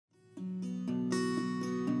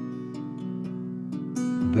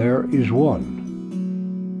There is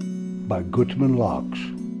One by Gutman Locks.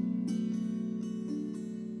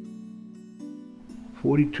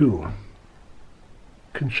 42.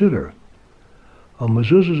 Consider, a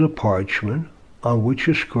mezuzah is a parchment on which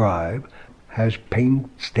a scribe has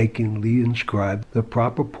painstakingly inscribed the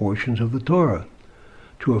proper portions of the Torah.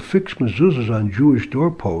 To affix mezuzahs on Jewish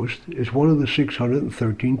doorposts is one of the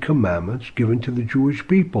 613 commandments given to the Jewish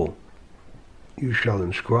people. You shall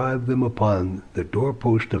inscribe them upon the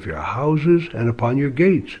doorpost of your houses and upon your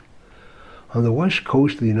gates. On the west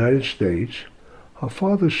coast of the United States, a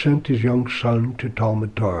father sent his young son to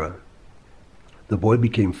Talmud Torah. The boy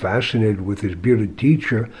became fascinated with his bearded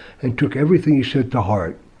teacher and took everything he said to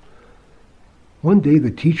heart. One day the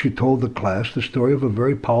teacher told the class the story of a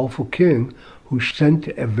very powerful king who sent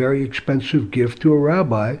a very expensive gift to a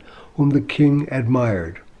rabbi whom the king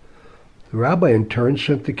admired. The rabbi in turn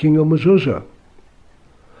sent the king a mezuzah.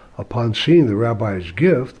 Upon seeing the rabbi's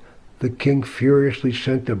gift, the king furiously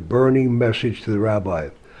sent a burning message to the rabbi.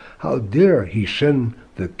 How dare he send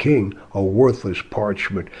the king a worthless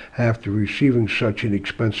parchment after receiving such an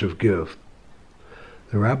expensive gift?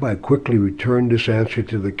 The rabbi quickly returned this answer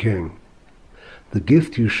to the king. The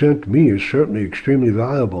gift you sent me is certainly extremely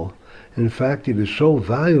valuable. In fact, it is so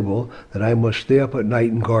valuable that I must stay up at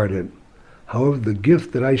night and guard it. However, the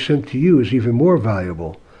gift that I sent to you is even more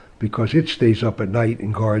valuable, because it stays up at night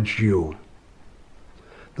and guards you.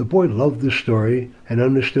 The boy loved the story and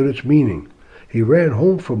understood its meaning. He ran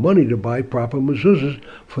home for money to buy proper mezuzahs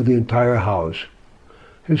for the entire house.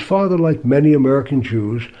 His father, like many American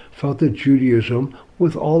Jews, felt that Judaism,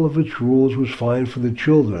 with all of its rules, was fine for the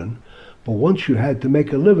children, but once you had to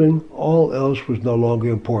make a living, all else was no longer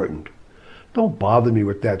important. Don't bother me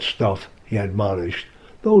with that stuff, he admonished.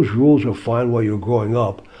 Those rules are fine while you're growing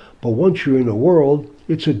up, but once you're in the world,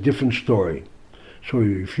 it's a different story. So he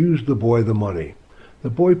refused the boy the money. The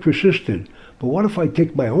boy persisted, but what if I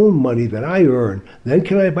take my own money that I earn? Then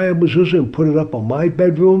can I buy a mezuzah and put it up on my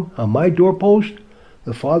bedroom, on my doorpost?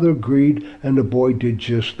 The father agreed, and the boy did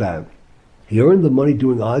just that. He earned the money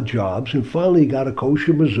doing odd jobs, and finally he got a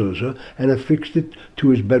kosher mezuzah and affixed it to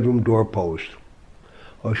his bedroom doorpost.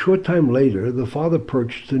 A short time later, the father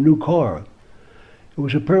purchased a new car. It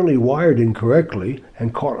was apparently wired incorrectly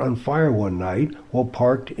and caught on fire one night while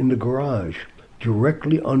parked in the garage,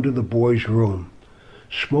 directly under the boy's room.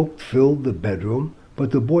 Smoke filled the bedroom,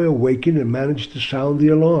 but the boy awakened and managed to sound the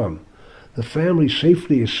alarm. The family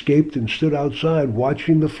safely escaped and stood outside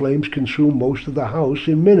watching the flames consume most of the house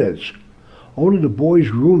in minutes. Only the boy's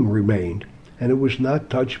room remained, and it was not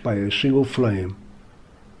touched by a single flame.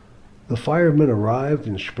 The firemen arrived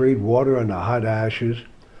and sprayed water on the hot ashes.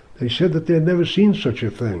 They said that they had never seen such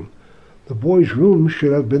a thing. The boy's room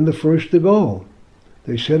should have been the first to go.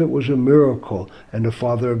 They said it was a miracle, and the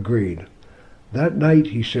father agreed. That night,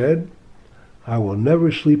 he said, I will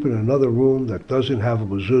never sleep in another room that doesn't have a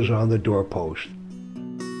mezuzah on the doorpost.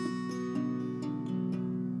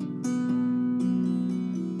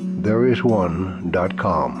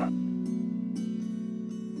 Thereisone.com